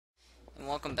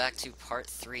welcome back to part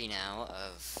 3 now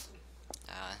of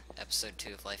episode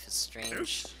 2 of Life is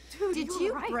Strange. Dude, did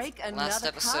you break another Last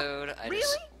episode, I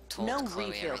just told no Chloe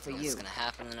refill everything for that's you. gonna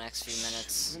happen in the next few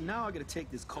minutes. Now I gotta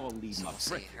take this call and leave So my we'll see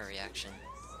breakfast. her reaction.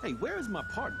 Hey, where is my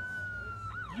partner?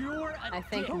 You're a I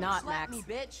think dick. not, Slap Max.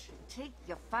 me, bitch. Take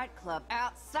your fight club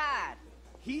outside.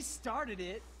 He started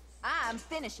it. I'm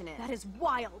finishing it. That is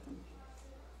wild.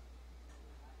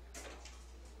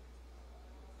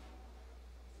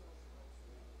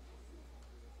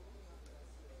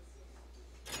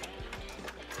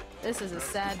 This is a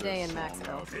sad day in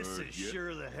Maxville. This is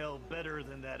sure the hell better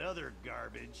than that other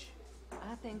garbage.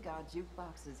 I think our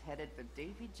jukebox is headed for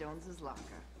Davy Jones's locker.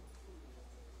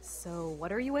 So,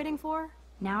 what are you waiting for?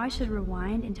 Now I should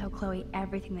rewind and tell Chloe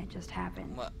everything that just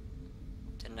happened. What?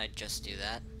 Didn't I just do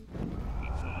that?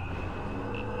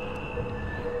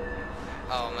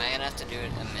 Oh, am I gonna have to do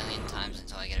it a million times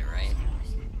until I get it right?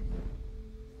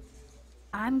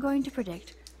 I'm going to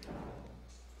predict.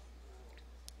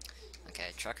 Okay,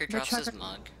 trucker drops his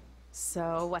mug.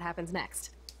 So, what happens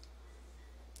next?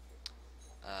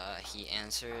 He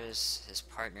answers, his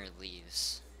partner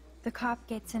leaves. The cop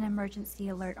gets an emergency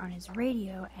alert on his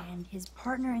radio, and his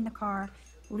partner in the car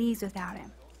leaves without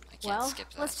him. I can't Well, skip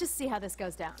that. let's just see how this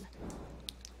goes down.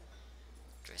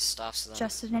 Joyce stops them.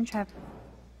 Justin and Trevor.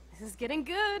 This is getting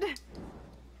good.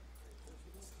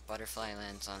 Butterfly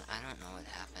lands on. I don't know what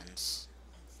happens.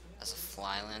 As a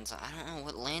fly lands on. I don't know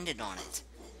what landed on it.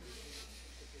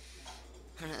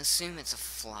 I'm gonna assume it's a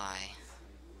fly.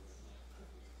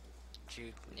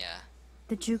 Yeah.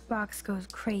 The jukebox goes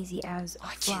crazy as a Oh,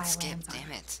 I fly can't skip. lands on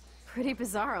Damn it. it. Pretty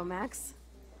bizarro, Max.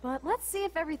 But let's see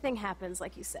if everything happens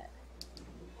like you said.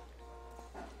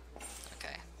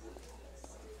 Okay.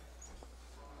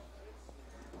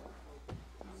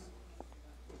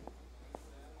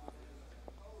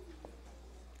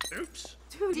 Oops.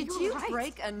 Dude, Did you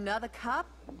break another cup?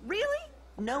 Really?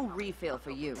 No refill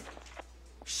for you.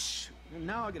 Shh.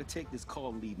 Now I gotta take this call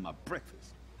and leave my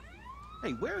breakfast.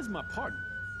 Hey, where is my partner?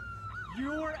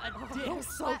 You're a dick. Oh,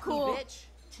 so Slap cool. me, bitch.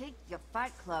 Take your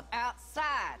fight club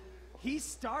outside. He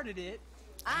started it.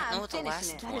 I don't know I'm what the finishing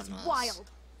last it. That one is was.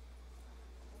 wild.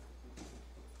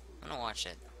 I'm gonna watch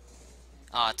it.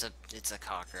 Oh, it's a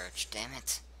cockroach. Damn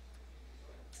it.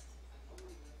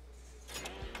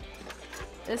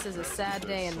 This is a sad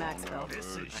day in Maxville. This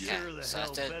is Okay, sure the so I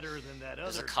hell have to- better than that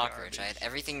There's other a cockroach. I garbage. had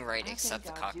everything right I except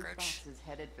the think our cockroach. jukebox is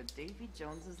headed for Davy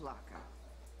Jones's locker.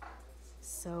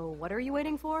 So, what are you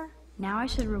waiting for? Now I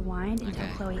should rewind and tell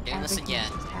Okay, Chloe we're doing this everything that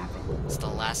again. just happened. It's the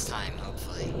last time,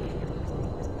 hopefully.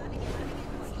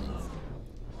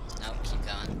 Nope, keep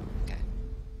going. Okay.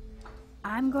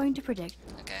 I'm going to predict.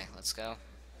 Okay, let's go.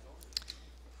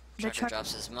 The Trucker truck-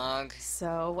 drops his mug.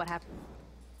 So, what happened?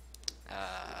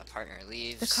 Partner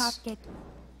leaves. The cop gets.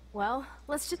 Well,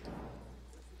 let's just...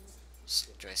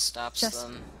 Joyce stops Just-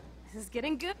 them. This is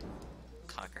getting good.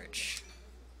 Cockroach.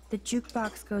 The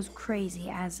jukebox goes crazy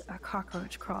as a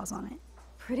cockroach crawls on it.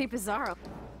 Pretty bizarro.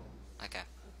 Okay.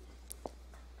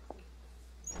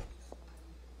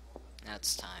 Now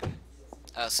it's time.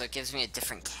 Oh, so it gives me a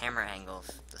different camera angle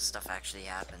if the stuff actually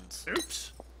happens.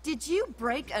 Oops. Did you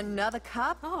break another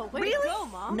cup? Oh, way to really? go,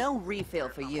 Mom. No refill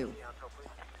for you.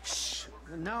 Shh.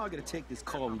 Now I gotta take this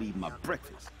call and leave my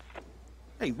breakfast.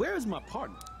 Hey, where is my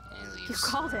partner? And he You leaves.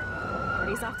 called it. But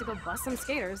he's off to go bust some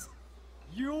skaters.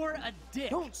 You're a dick.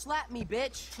 Don't slap me,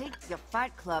 bitch. Take your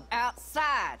fight club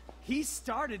outside. He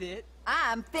started it.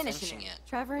 I'm finishing Finishing it. it.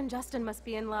 Trevor and Justin must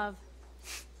be in love.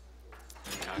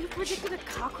 You predicted a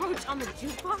cockroach on the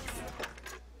jukebox?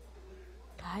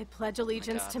 I pledge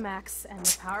allegiance God. to Max and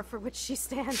the power for which she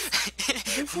stands.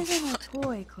 This isn't a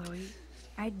toy, Chloe.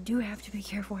 I do have to be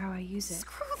careful how I use it.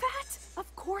 Screw that!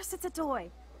 Of course it's a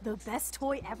toy. The best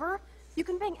toy ever? You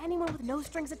can bang anyone with no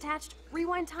strings attached,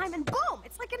 rewind time, and boom!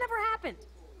 It's like it never happened.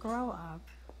 Grow up.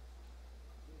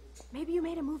 Maybe you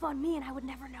made a move on me and I would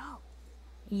never know.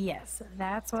 Yes,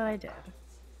 that's what I did.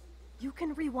 You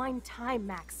can rewind time,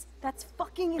 Max. That's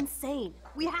fucking insane.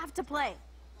 We have to play.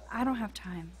 I don't have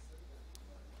time.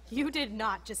 You did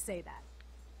not just say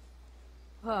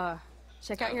that.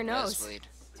 Check out Oh, your nose. nosebleed.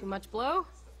 Too much blow?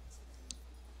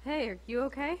 Hey, are you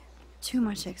okay? Too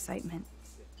much excitement.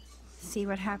 See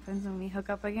what happens when we hook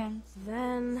up again?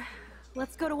 Then,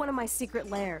 let's go to one of my secret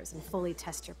lairs and fully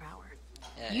test your power.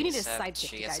 Yeah, You need a except sidekick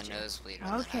she to gets guide a you. nosebleed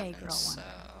when Okay, that girl happens, one.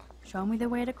 so... Show me the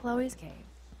way to Chloe's cave.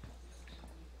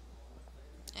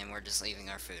 And we're just leaving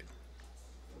our food.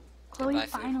 Chloe Goodbye,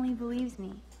 food. finally believes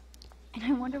me. And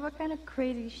I wonder what kind of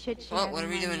crazy shit she Well, has what are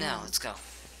in we mind doing now? Let's go.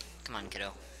 Come on,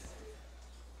 kiddo.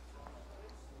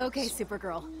 Okay,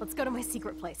 Supergirl. Let's go to my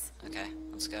secret place. Okay,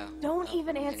 let's go. Don't Oh,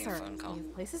 even I'm getting a answer. phone call. We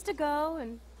have places to go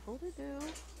and people to do.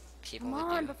 People Come to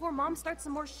on, do. before Mom starts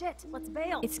some more shit. Let's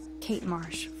bail. It's Kate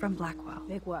Marsh from Blackwell.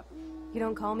 Big whoop. You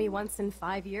don't call me once in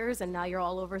 5 years and now you're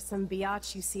all over some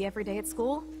biatch you see every day at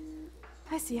school?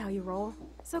 I see how you roll.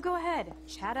 So go ahead.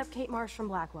 Chat up Kate Marsh from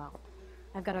Blackwell.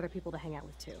 I've got other people to hang out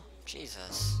with too.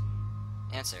 Jesus.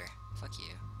 Answer. Fuck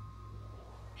you.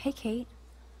 Hey, Kate.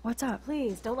 What's up?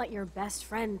 Please, don't let your best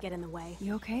friend get in the way.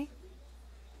 You okay?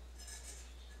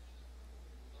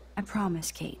 I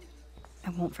promise, Kate. I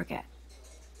won't forget.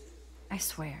 I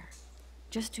swear.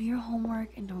 Just do your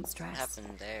homework and don't What stress.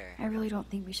 happened there? I really don't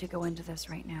think we should go into this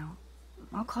right now.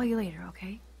 I'll call you later,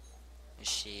 okay? Is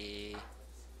she...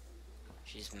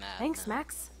 She's mad Thanks, now.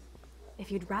 Max.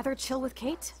 If you'd rather chill with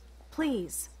Kate,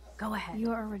 please, go ahead.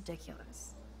 You are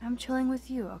ridiculous. I'm chilling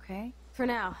with you, okay? For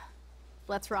now,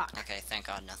 let's rock. Okay, thank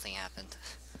God nothing happened.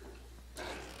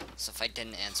 So if I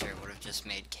didn't answer, it would have just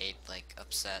made Kate, like,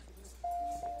 upset.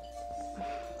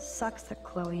 Sucks that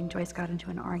Chloe and Joyce got into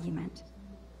an argument.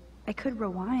 I could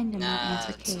rewind and not Nah,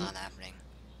 answer it's Kate. not happening.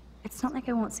 It's not like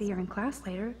I won't see her in class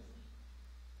later.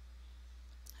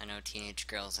 I know teenage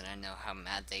girls and I know how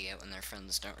mad they get when their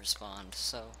friends don't respond,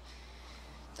 so...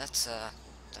 That's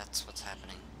what's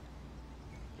happening.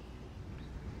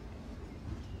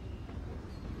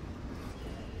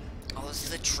 Oh, is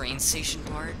it the train station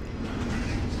part?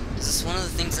 Is this one of the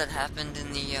things that happened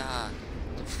in the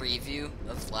preview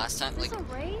of last time? Is Like, this a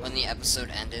raid? when the episode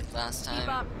ended last time?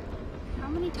 Bebop. How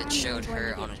many It times showed are we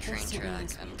her going on to a get train this track,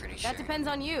 this I'm week? pretty sure. That depends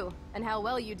on you and how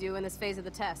well you do in this phase of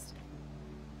the test.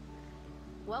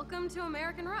 Welcome to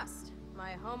American Rust,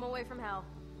 my home away from hell.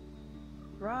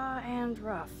 Raw and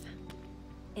rough.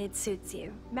 It suits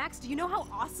you. Max, do you know how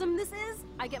awesome this is?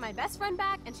 I get my best friend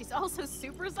back, and she's also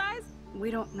supersized.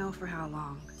 We don't know for how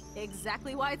long.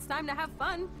 Exactly why it's time to have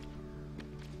fun.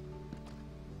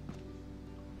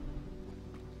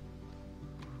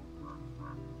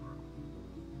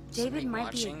 David Somebody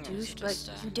might be a watching, or is douche, it but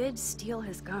just, you did steal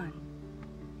his gun.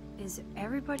 Is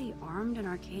everybody armed in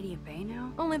Arcadia Bay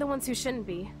now? Only the ones who shouldn't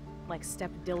be, like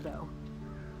Step Dildo.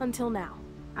 Until now.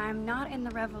 I'm not in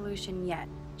the revolution yet,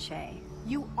 Che.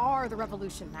 You are the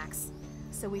revolution, Max.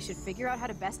 So we should figure out how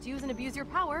to best use and abuse your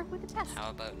power with a test.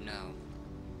 How about no?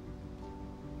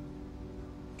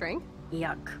 Drink?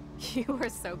 Yuck. You are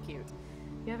so cute.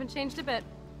 You haven't changed a bit.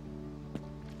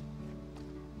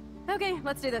 Okay,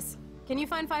 let's do this. Can you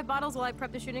find 5 bottles while I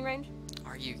prep the shooting range?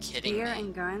 Are you kidding Beer me?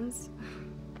 and guns?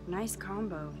 Nice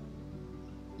combo.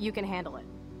 You can handle it.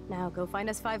 Now go find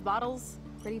us 5 bottles,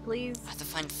 pretty please. I have to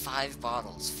find 5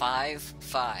 bottles. 5,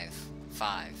 5,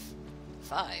 5,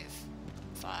 5,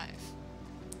 5,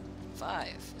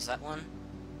 5. Is that one?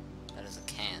 That is a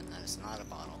can. That is not a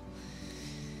bottle.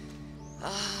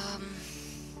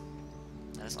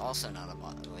 That is also not a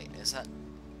bottle. Wait, is that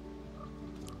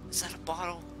a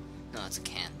bottle? No, it's a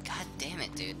can. God damn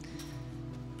it, dude.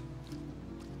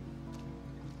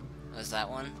 Oh, is that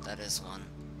one? That is one.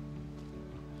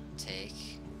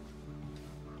 Take.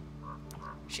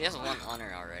 She has one on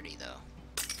her already, though.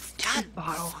 God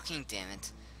bottle. fucking damn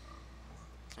it.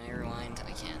 Can I rewind?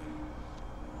 I can.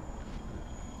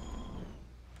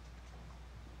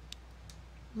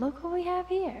 Look what we have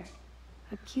here.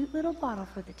 A cute little bottle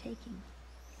for the taking.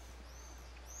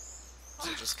 Is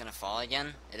it just gonna fall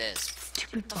again? It is.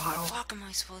 Stupid What the bottle. fuck am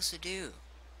I supposed to do?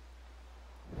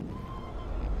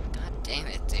 God damn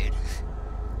it, dude.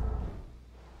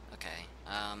 Okay,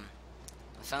 I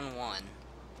found one.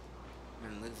 I'm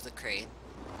gonna move the crate.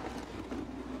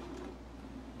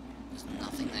 There's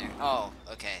nothing there. Oh,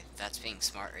 okay. That's being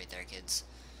smart right there, kids.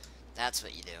 That's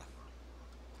what you do.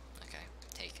 Okay,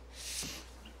 take.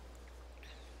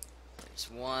 There's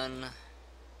one.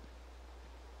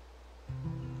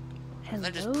 Hello,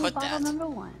 I just put bottle that. number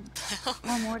 1.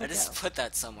 One more to I just go. put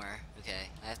that somewhere. Okay,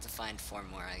 I have to find 4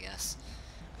 more, I guess.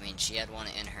 I mean, she had one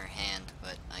in her hand,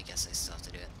 but I guess I still have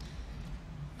to do it.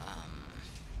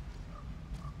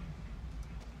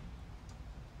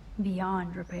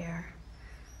 Beyond repair.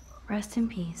 Rest in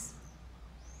peace.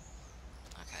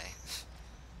 Okay.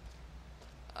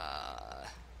 I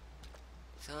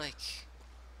feel like...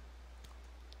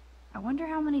 I wonder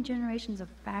how many generations of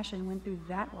fashion went through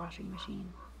that washing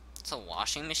machine. It's a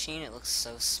washing machine? It looks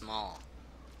so small.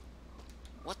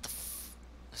 What the f...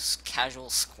 This casual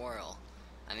squirrel.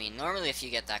 I mean, normally if you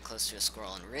get that close to a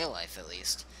squirrel in real life, at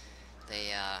least,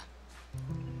 they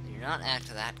do not act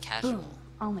that casual. Boom.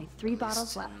 Only 3 At bottles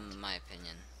least left. in my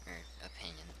opinion, or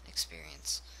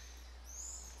experience.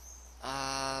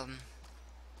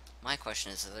 My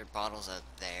question is, are there bottles out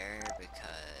there?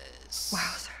 Because...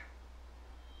 Wowzer.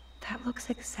 That looks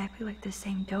exactly like the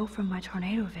same doe from my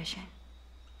tornado vision.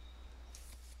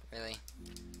 Really?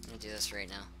 I'm gonna do this right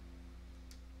now.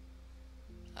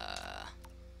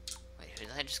 Wait, who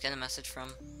did I just get a message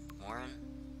from? Warren?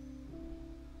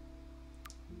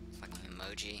 Fucking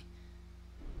emoji.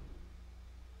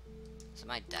 Is it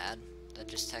my dad that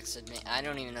just texted me? I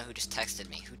don't even know who just texted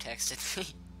me. Who texted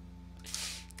me?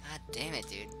 God damn it,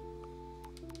 dude.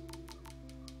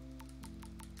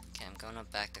 Okay, I'm going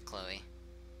up back to Chloe.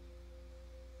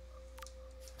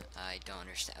 I don't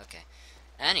understand. Okay.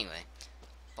 Anyway.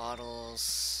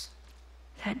 Bottles.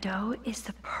 That doe is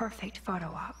the perfect photo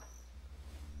op.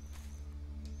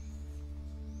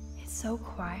 It's so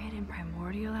quiet and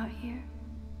primordial out here.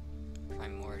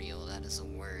 Primordial, that is a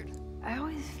word. I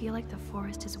always feel like the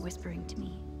forest is whispering to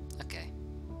me. Okay.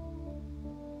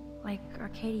 Like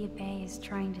Arcadia Bay is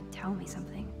trying to tell me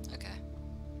something. Okay.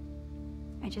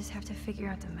 I just have to figure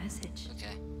out the message.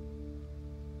 Okay.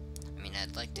 I mean,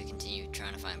 I'd like to continue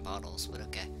trying to find bottles, but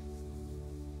okay.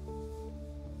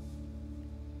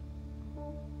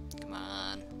 Come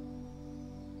on.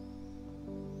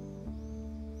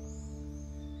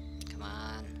 Come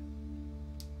on.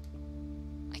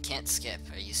 I can't skip.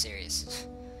 Are you serious?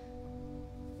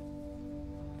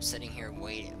 I'm sitting here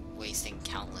wasting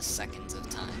countless seconds of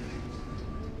time.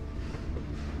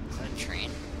 Is that a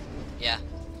train? Yeah.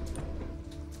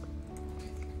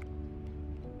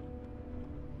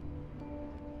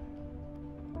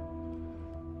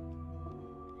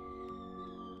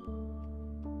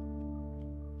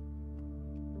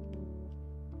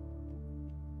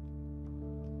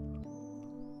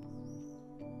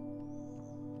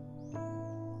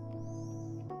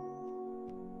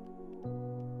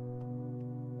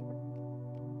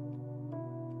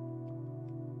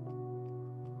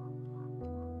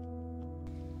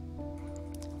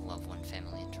 Love when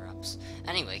family interrupts.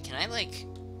 Anyway, can I, like...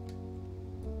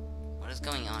 What is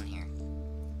going on here?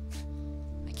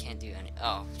 I can't do any...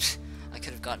 Oh, I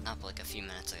could have gotten up, like, a few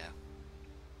minutes ago.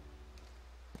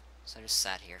 So I just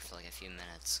sat here for, like, a few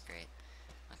minutes. Great.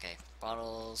 Okay,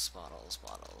 bottles, bottles,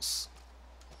 bottles.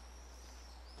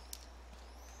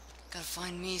 Gotta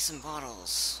find me some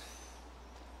bottles.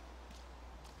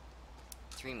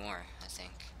 3 more, I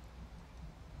think.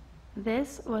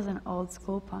 This was an old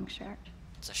school punk shirt.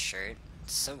 It's a shirt.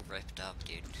 It's so ripped up,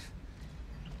 dude.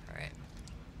 Alright.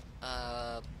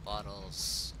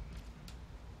 Bottles.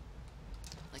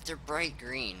 Like, they're bright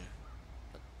green.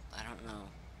 But I don't know.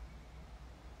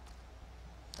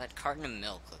 That carton of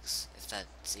milk looks... If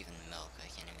that's even milk, I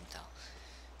can't even tell.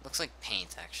 Looks like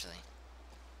paint, actually.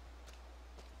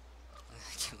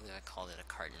 I can't believe I called it a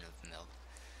carton of milk.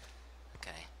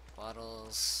 Okay.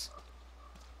 Bottles...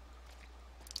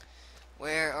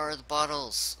 Where are the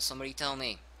bottles? Somebody tell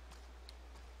me.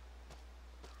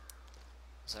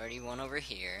 There's already one over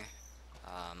here.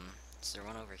 Is there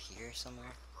one over here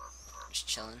somewhere? Just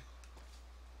chilling.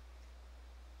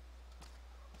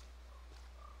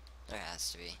 There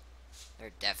has to be. There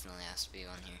definitely has to be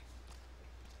one here.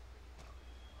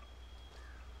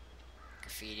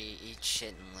 Graffiti, eat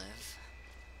shit and live.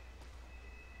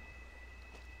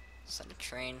 Is that a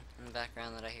train in the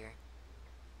background that I hear?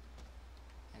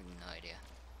 I have no idea.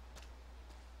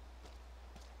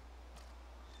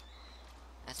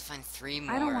 I have to find 3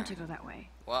 more. I don't want to go that way.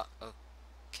 What?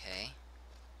 Okay.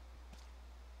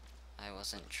 I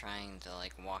wasn't trying to,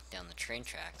 like, walk down the train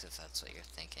tracks, if that's what you're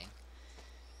thinking.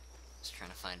 I was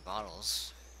trying to find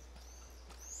bottles.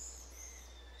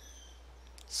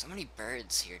 So many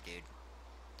birds here, dude.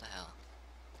 What the hell?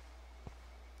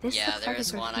 This Yeah, looks there like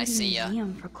is a one. I graffiti see ya.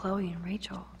 museum for Chloe and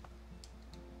Rachel.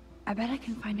 I bet I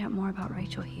can find out more about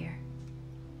Rachel here.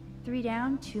 3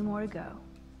 down, 2 more to go.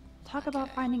 Talk about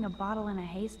Okay. finding a bottle in a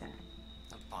haystack.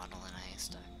 A bottle in a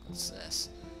haystack. What's this?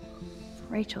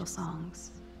 Rachel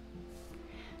songs.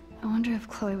 I wonder if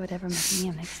Chloe would ever make me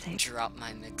a mixtape. Drop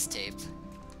my mixtape.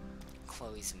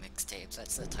 Chloe's mixtape.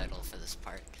 That's the title for this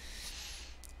part.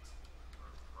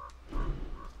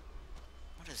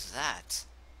 What is that?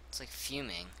 It's like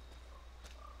fuming.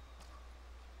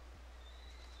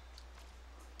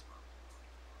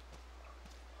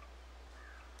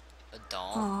 A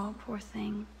doll? Aw, poor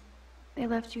thing. They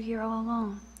left you here all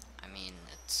alone. I mean,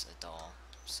 it's a doll,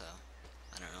 so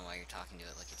I don't know why you're talking to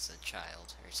it like it's a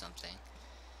child or something.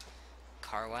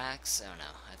 Car wax? Oh no,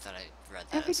 I thought I read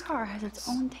that Every as car has its wax.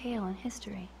 own tale and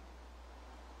history.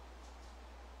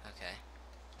 Okay.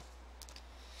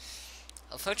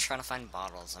 Although trying to find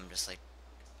bottles, I'm just like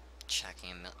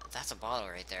checking that's a bottle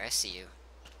right there, I see you.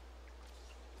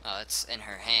 Oh, it's in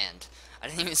her hand. I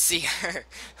didn't even see her.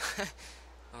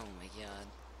 Oh my god.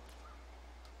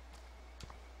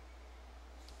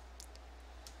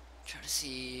 Try to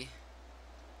see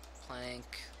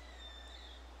plank.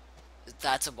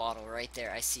 That's a bottle right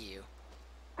there. I see you.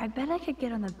 I bet I could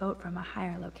get on the boat from a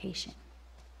higher location.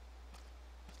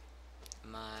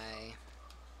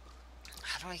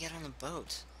 How do I get on the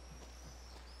boat?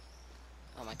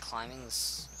 Oh, am I climbing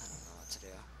this? I don't know what to do.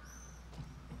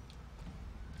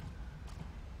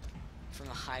 From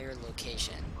a higher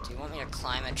location. Do you want me to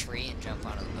climb a tree and jump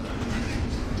out of the boat?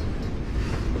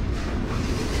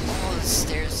 Oh, the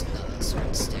stairs. No, those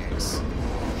aren't stairs.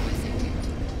 What am I thinking?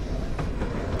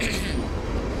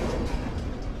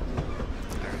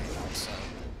 Alright, so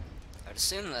I would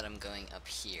assume that I'm going up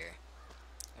here.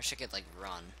 I wish I could, like,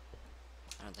 run.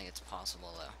 I don't think it's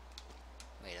possible, though.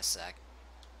 Wait a sec.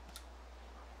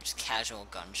 Just casual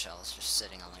gun shells just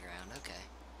sitting on the ground. Okay.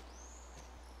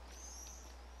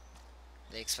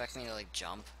 They expect me to, like,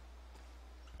 jump?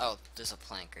 Oh, there's a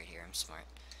plank right here. I'm smart.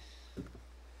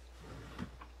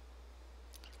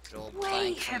 Good old Way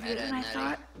plank from heavier Edda than I and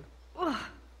thought. Eddie.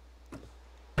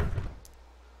 Ugh.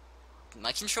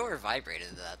 My controller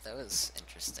vibrated that. That was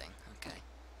interesting. Okay.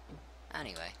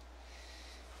 Anyway.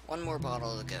 One more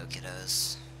bottle to go,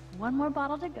 kiddos. One more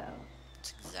bottle to go.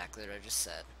 That's exactly what I just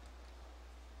said.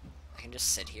 I can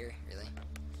just sit here, really?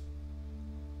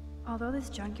 Although this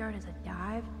junkyard is a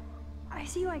dive, I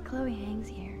see why Chloe hangs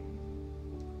here.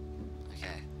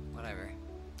 Okay, whatever.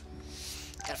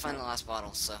 Gotta find the last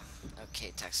bottle, so...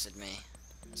 Okay, texted me.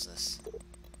 What's this?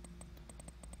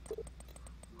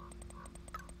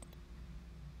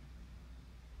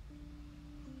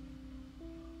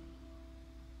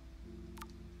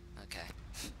 Okay.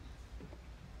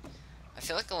 I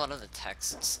feel like a lot of the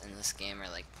texts in this game are,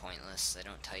 like, pointless. They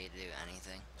don't tell you to do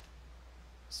anything.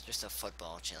 It's just a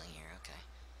football chilling here, okay.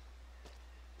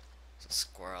 It's a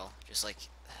squirrel, just like...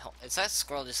 Is that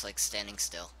squirrel just, like, standing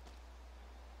still?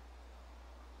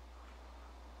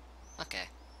 Okay.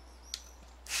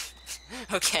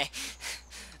 Okay.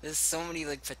 There's so many,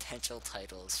 like, potential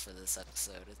titles for this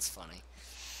episode. It's funny.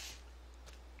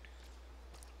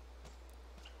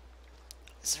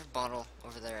 Is there a bottle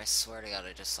over there? I swear to God,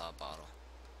 I just saw a bottle.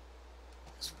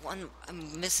 There's one...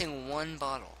 I'm missing one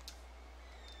bottle.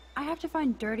 I have to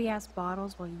find dirty-ass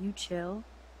bottles while you chill?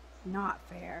 Not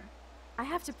fair. I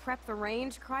have to prep the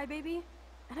range, crybaby.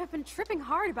 And I've been tripping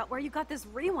hard about where you got this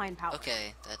rewind power.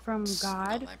 Okay, that's From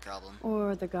God? not my problem.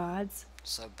 Or the gods?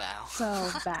 So bow. So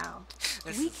bow.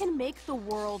 We can make the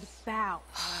world bow.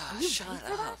 Are you Shut ready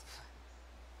for that?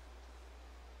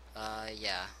 up.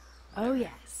 Yeah. Oh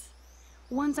yes.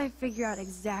 Once I figure out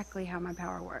exactly how my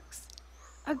power works.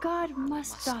 A god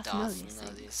must doth know these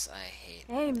things. these. I hate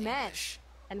Amen. English.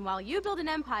 And while you build an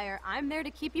empire, I'm there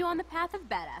to keep you on the path of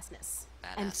badassness.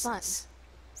 And fun. Badassness.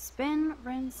 Spin,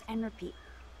 rinse, and repeat.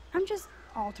 I'm just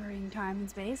altering time and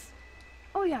space.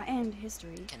 Oh yeah, and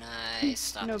history. Can I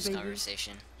stop No this biggie.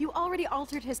 conversation? You already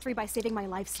altered history by saving my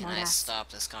life, Can I smartass. stop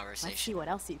this Let's see conversation? what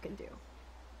else you can do.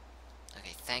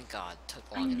 Okay, thank God. Took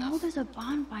I long know enough. there's a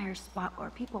bonfire spot where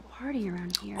people party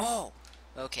around here. Oh!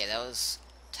 Okay, that was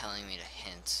telling me to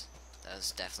hint. That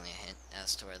was definitely a hint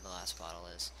as to where the last bottle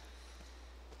is.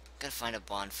 Gotta find a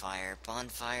bonfire.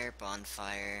 Bonfire,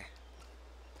 bonfire.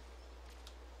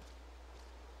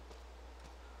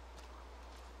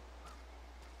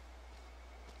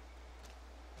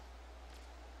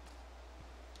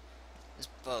 This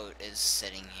boat is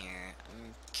sitting here.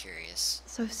 I'm curious.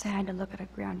 So sad to look at a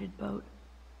grounded boat.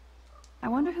 I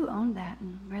wonder who owned that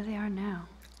and where they are now.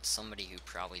 Somebody who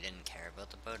probably didn't care about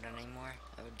the boat anymore,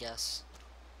 I would guess.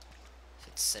 If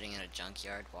it's sitting in a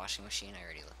junkyard washing machine, I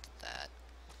already looked at that.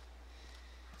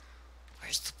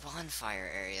 Where's the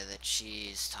bonfire area that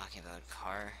she's talking about?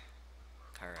 Car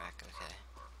wreck, okay.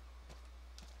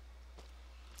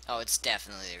 Oh, it's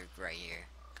definitely right here.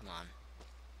 Come on.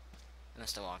 I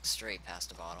must have walked straight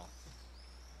past a bottle.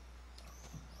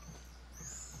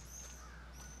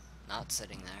 Not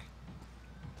sitting there.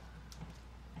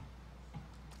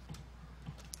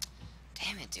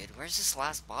 Damn it, dude. Where's this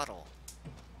last bottle?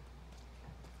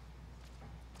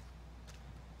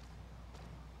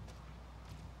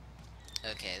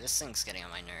 Okay, this thing's getting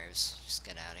on my nerves. Just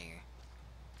get out of here.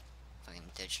 Fucking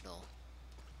digital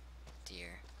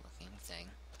deer looking thing.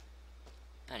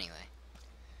 Anyway.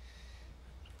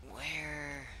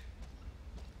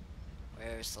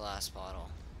 Where's the last bottle?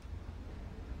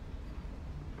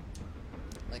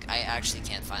 Like, I actually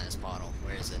can't find this bottle.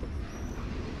 Where is it?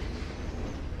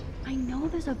 I know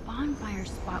there's a bonfire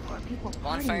spot where people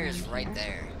party Bonfire is around right here.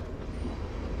 there.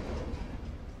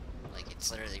 Like,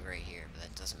 it's literally right here, but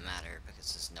that doesn't matter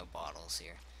because there's no bottles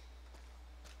here.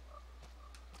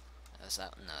 Oh, is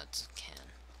that? No, it's a can.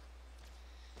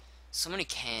 So many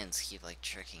cans keep, like,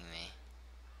 tricking me.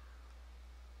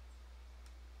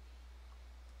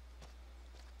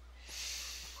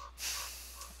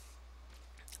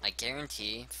 I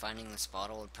guarantee finding this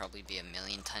bottle would probably be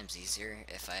 1,000,000 times easier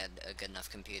if I had a good enough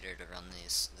computer to run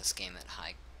this game at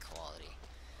high quality.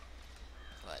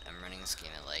 But I'm running this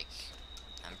game at, like,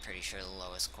 I'm pretty sure the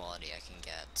lowest quality I can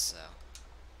get, so...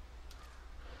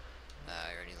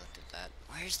 I already looked at that.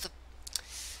 Where's the...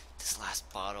 This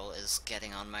last bottle is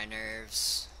getting on my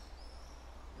nerves.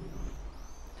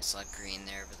 I saw green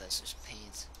there, but that's just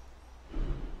paint.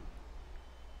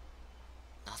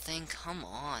 Nothing? Come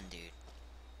on, dude.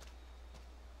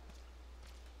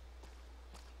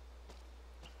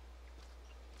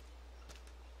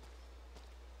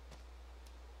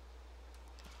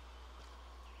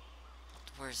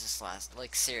 Where's this last...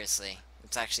 Like, seriously.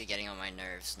 It's actually getting on my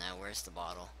nerves now. Where's the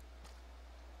bottle?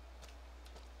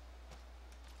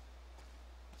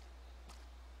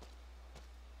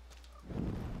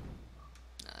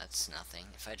 No, that's nothing.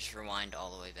 If I just rewind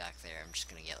all the way back there, I'm just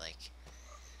gonna get, like...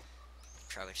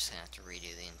 Probably just gonna have to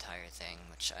redo the entire thing,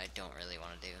 which I don't really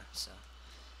want to do, so...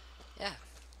 Yeah.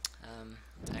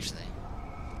 Actually...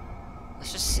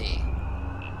 Let's just see.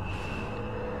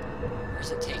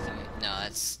 Where's it taking me? No,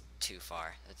 that's... too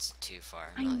far. That's too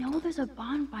far. I know there's a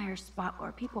bonfire spot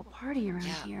where people party around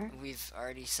here. We've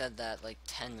already said that like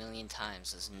 10 million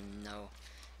times. There's no...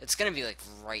 It's gonna be like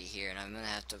right here, and I'm gonna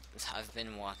have to... I've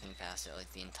been walking past it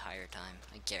like the entire time.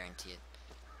 I guarantee it.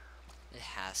 It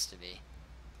has to be.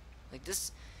 Like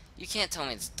this... You can't tell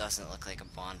me this doesn't look like a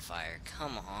bonfire.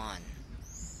 Come on.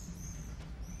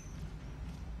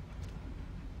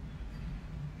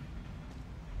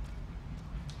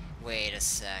 Wait a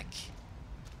sec.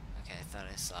 Okay, I thought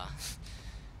I saw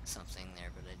something there,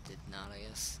 but I did not, I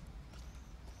guess.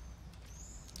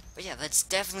 But yeah, that's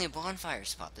definitely a bonfire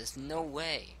spot. There's no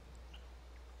way.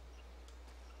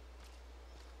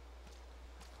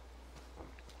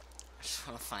 I just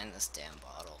want to find this damn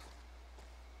bottle.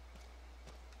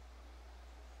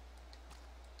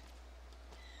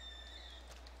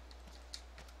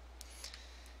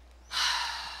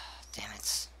 Damn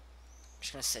it. I'm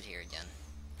just gonna sit here again.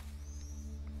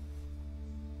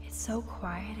 It's so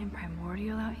quiet and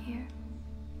primordial out here.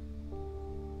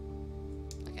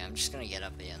 Okay, I'm just gonna get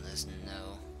up again. There's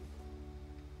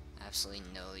absolutely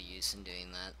no use in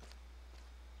doing that.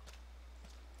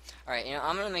 Alright, you know,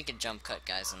 I'm gonna make a jump cut,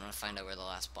 guys. I'm gonna find out where the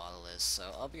last bottle is,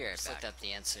 so I'll be right back. Looked up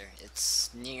the answer. It's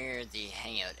near the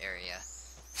hangout area.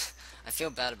 I feel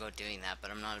bad about doing that,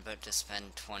 but I'm not about to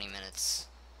spend 20 minutes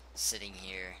sitting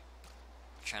here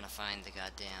trying to find the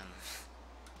goddamn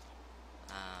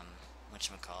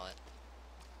whatchamacallit.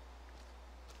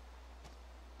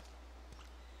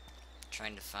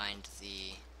 Trying to find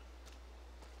the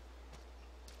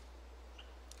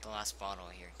last bottle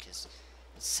here, because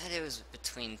it said it was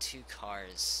between two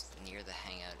cars near the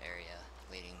hangout area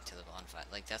leading to the bonfire.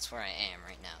 Like, that's where I am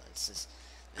right now.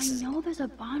 I know there's a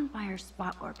bonfire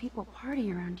spot where people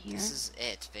party around here. This is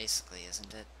it, basically,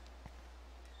 isn't it?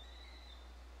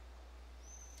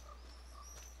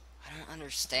 I don't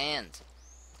understand.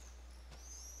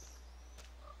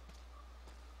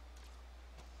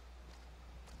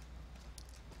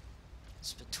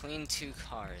 It's between two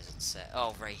cars, it said.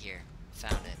 Oh, right here.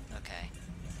 Found it. Okay.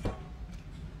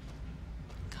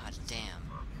 God damn.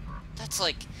 That's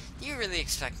like... Do you really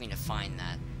expect me to find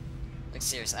that? Like,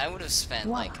 seriously, I would have spent,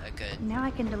 like, a good... Now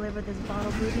I can deliver this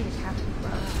bottle booty to Captain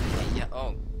Crow. Yeah,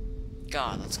 oh.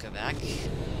 God, let's go back.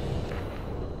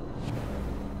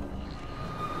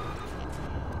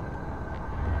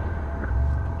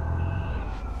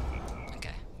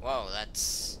 Okay. Whoa,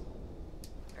 that's...